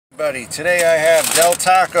everybody, today I have Del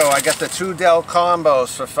Taco. I got the 2 Del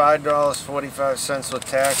combos for $5.45 with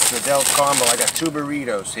tax. The Del combo, I got 2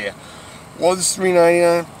 burritos here. One's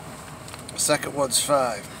 $3.99, the second one's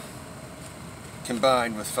 $5.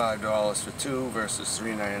 Combined with $5 for 2 versus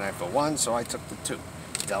 $3.99 for 1, so I took the 2.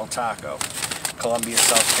 Del Taco, Columbia,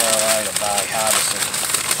 South Carolina by Harbison.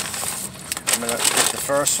 I'm going to get the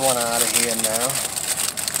first one out of here now.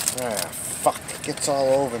 Ah, fuck, it gets all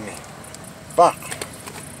over me. Fuck.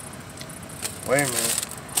 Wait a minute.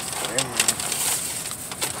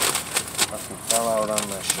 Fucking fell out on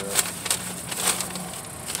my shirt.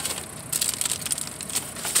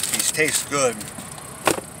 These taste good,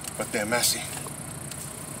 but they're messy.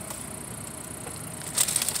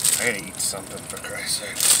 I gotta eat something, for Christ's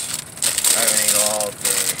sake. I haven't eaten all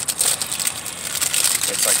day.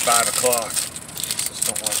 It's like 5 o'clock. Just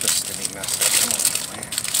don't want this to be messed up. Come on,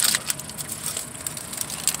 man.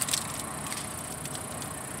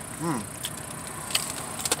 Come on.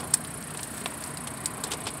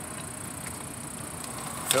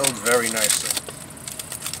 Filled very nicely.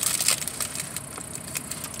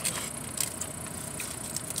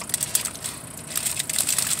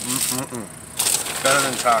 Better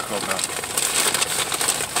than Taco Bell.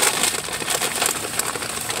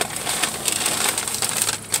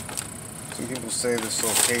 Some people say this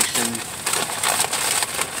location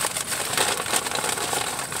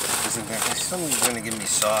isn't that. Someone's going to give me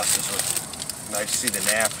sauces with. I see the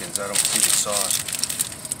napkins. I don't see the sauce.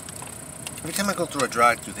 Every time I go through a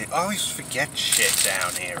drive-thru, they always forget shit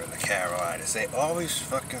down here in the Carolinas. They always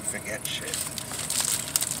fucking forget shit.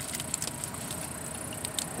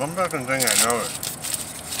 One fucking thing I noticed.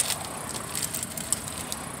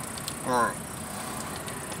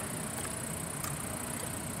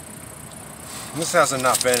 This has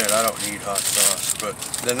enough in it. I don't need hot sauce, but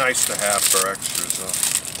they're nice to have for extras, though.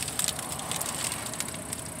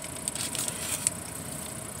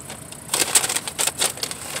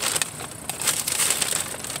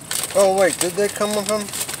 Oh wait, did they come with them?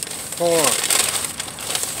 Hold on.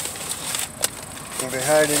 Are they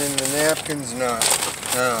hiding in the napkins? No.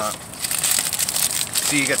 No.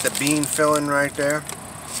 See, you got the bean filling right there.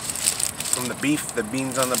 From the beef, the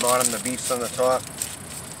beans on the bottom, the beef's on the top.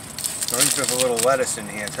 I think there's a little lettuce in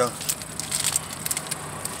here too.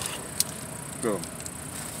 Good.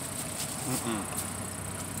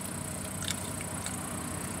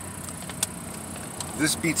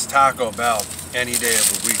 This beats Taco Bell any day of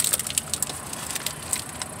the week.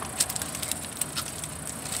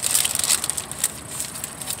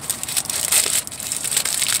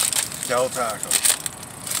 Del Taco.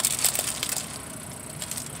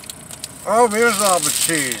 Oh, here's all the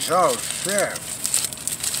cheese. Oh, shit.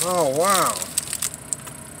 Oh, wow.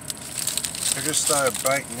 I just started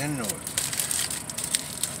biting into it.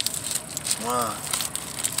 Wow.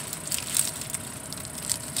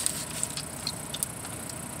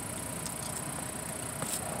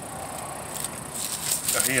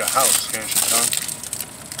 I need a house, can't you, Tom?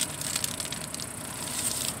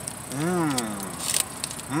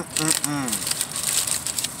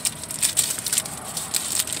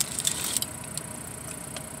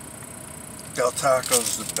 Del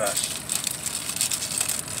Taco's the best.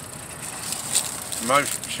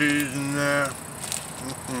 Nice cheese in there.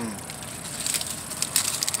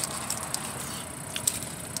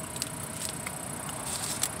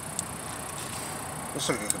 Looks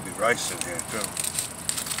like there could be rice in here too.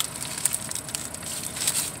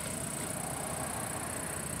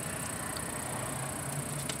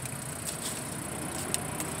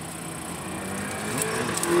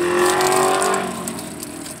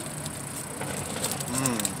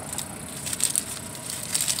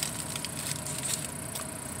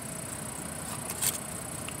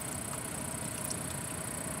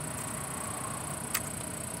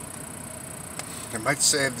 I might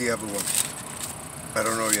save the other one. I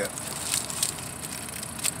don't know yet.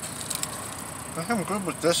 I think I'm good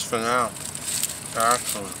with this for now.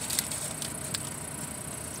 Actually.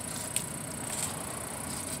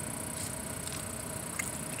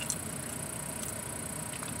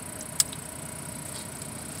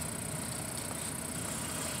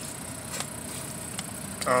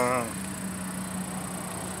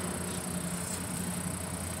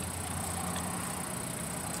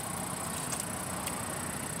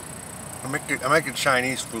 I'm making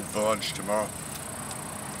Chinese food for lunch tomorrow.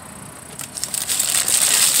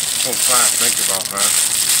 Oh, fine, think about that.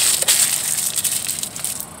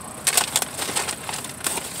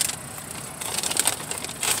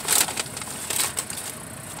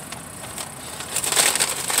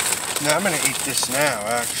 Now I'm gonna eat this now,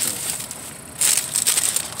 actually.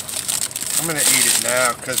 I'm gonna eat it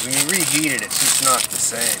now, because when you reheat it, it's just not the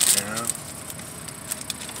same, you know?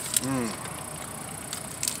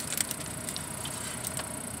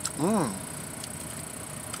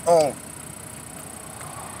 Oh.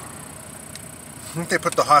 I think they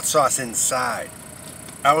put the hot sauce inside.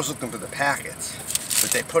 I was looking for the packets, but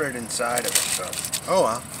they put it inside of it, so. Oh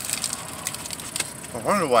well. I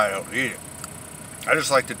wonder why I don't eat it. I just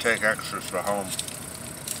like to take extras for home.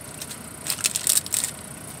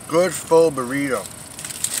 Good full burrito.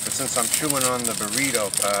 But since I'm chewing on the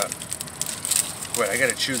burrito part, wait, I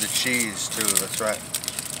gotta chew the cheese too, that's right.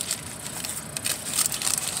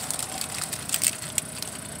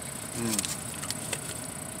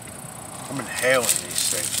 I'm inhaling these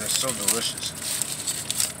things, they're so delicious.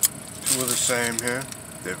 Two of the same here,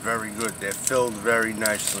 they're very good, they're filled very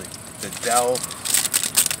nicely. The Del,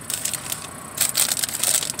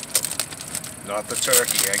 not the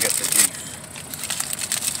turkey, I get the beef.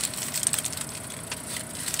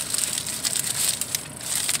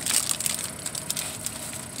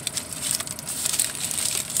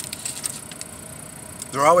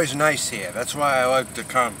 They're always nice here. That's why I like to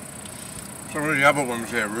come. Some of the other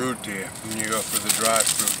ones, they're rude to you when you go through the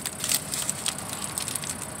drive-thru.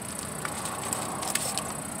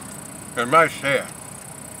 They're nice here.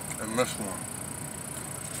 And this one.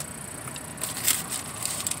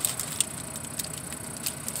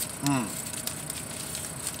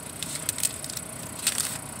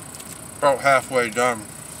 About halfway done.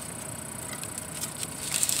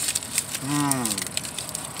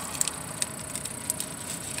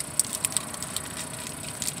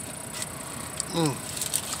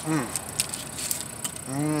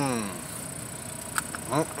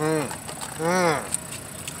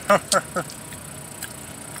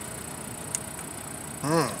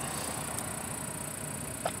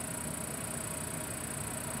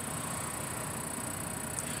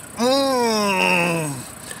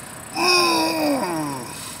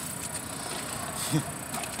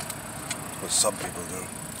 What some people do.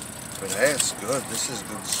 But hey, it's good. This is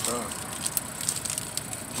good stuff.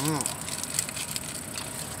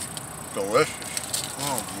 Delicious.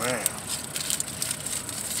 Oh man.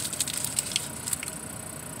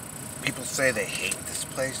 People say they hate this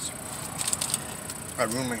place. My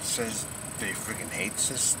roommate says they freaking hates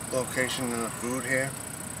this location and the food here.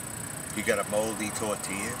 You got a moldy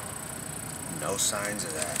tortilla. No signs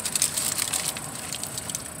of that.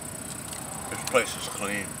 This place is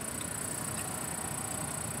clean.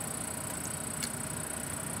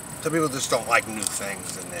 Some people just don't like new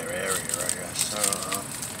things in their area, I guess. I don't know.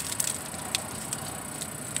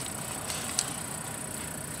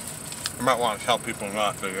 I might want to tell people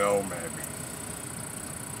not to go, maybe.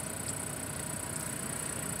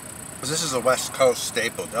 Because this is a West Coast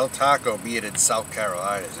staple. Del Taco, be it in South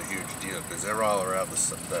Carolina, is a huge deal because they're all around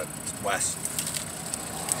the West.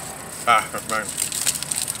 Man.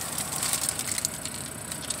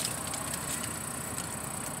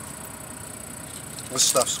 This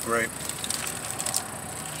stuff's great.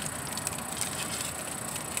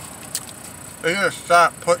 They gotta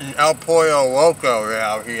stop putting El Pollo Loco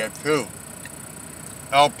out here too.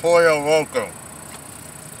 El Pollo Loco.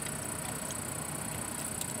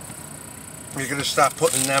 You're gonna stop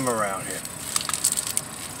putting them around here.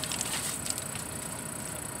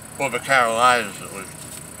 For the Carolinas at least.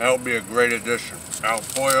 That'll be a great addition. El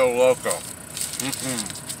Pollo Loco.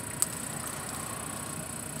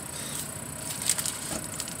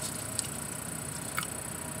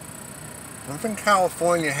 One thing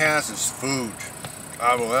California has is food.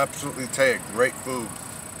 I will absolutely tell you, great food.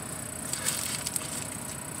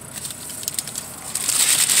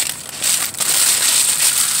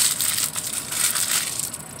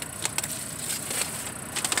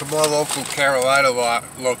 The more local Carolina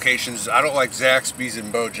locations, I don't like Zaxby's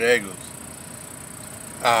and Bojangles.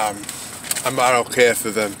 I don't care for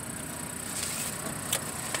them.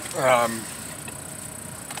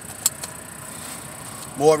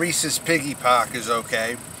 Maurice's Piggy Park is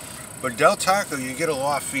okay, but Del Taco, you get a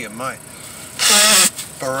lot for your money.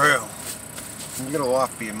 For real. You get a lot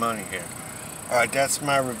for your money here. Alright, that's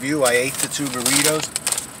my review. I ate the 2 burritos.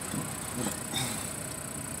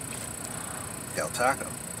 Del Taco.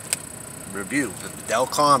 Review. The Del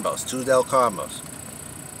Combos. 2 Del Combos.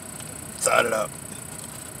 Side it up.